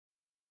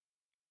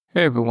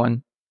Hey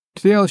everyone,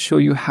 today I'll show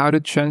you how to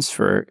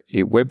transfer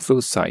a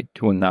Webflow site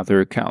to another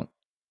account.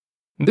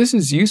 This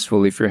is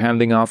useful if you're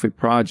handing off a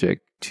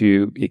project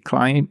to a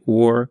client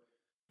or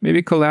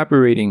maybe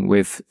collaborating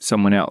with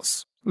someone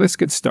else. Let's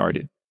get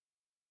started.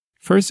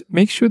 First,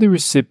 make sure the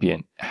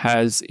recipient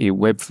has a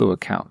Webflow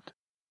account.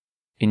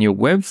 In your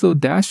Webflow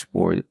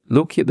dashboard,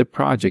 locate the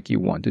project you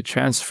want to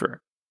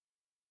transfer.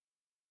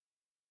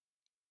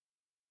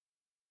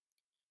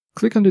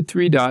 Click on the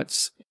three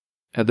dots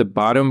at the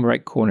bottom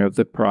right corner of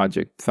the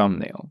project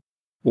thumbnail,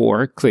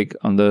 or click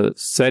on the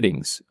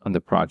settings on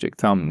the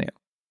project thumbnail.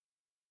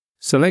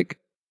 Select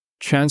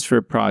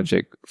Transfer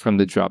Project from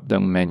the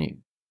drop-down menu.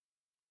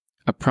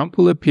 A prompt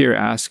will appear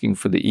asking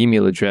for the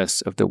email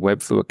address of the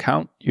Webflow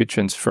account you're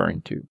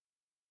transferring to.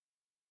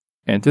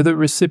 Enter the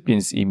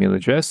recipient's email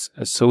address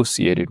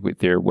associated with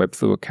their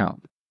Webflow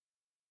account.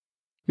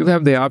 You'll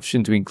have the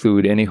option to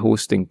include any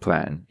hosting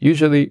plan.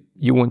 Usually,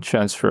 you won't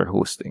transfer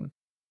hosting.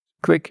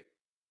 Click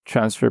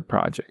Transfer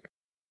Project.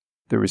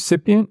 The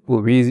recipient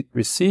will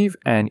receive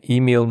an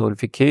email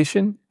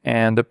notification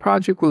and the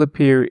project will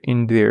appear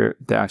in their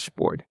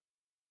dashboard.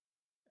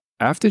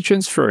 After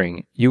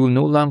transferring, you will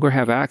no longer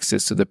have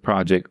access to the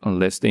project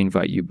unless they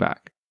invite you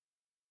back.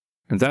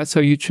 And that's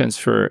how you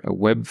transfer a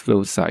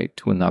Webflow site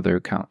to another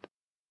account.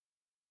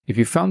 If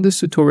you found this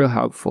tutorial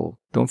helpful,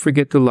 don't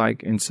forget to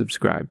like and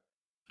subscribe.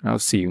 I'll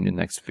see you in the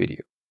next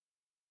video.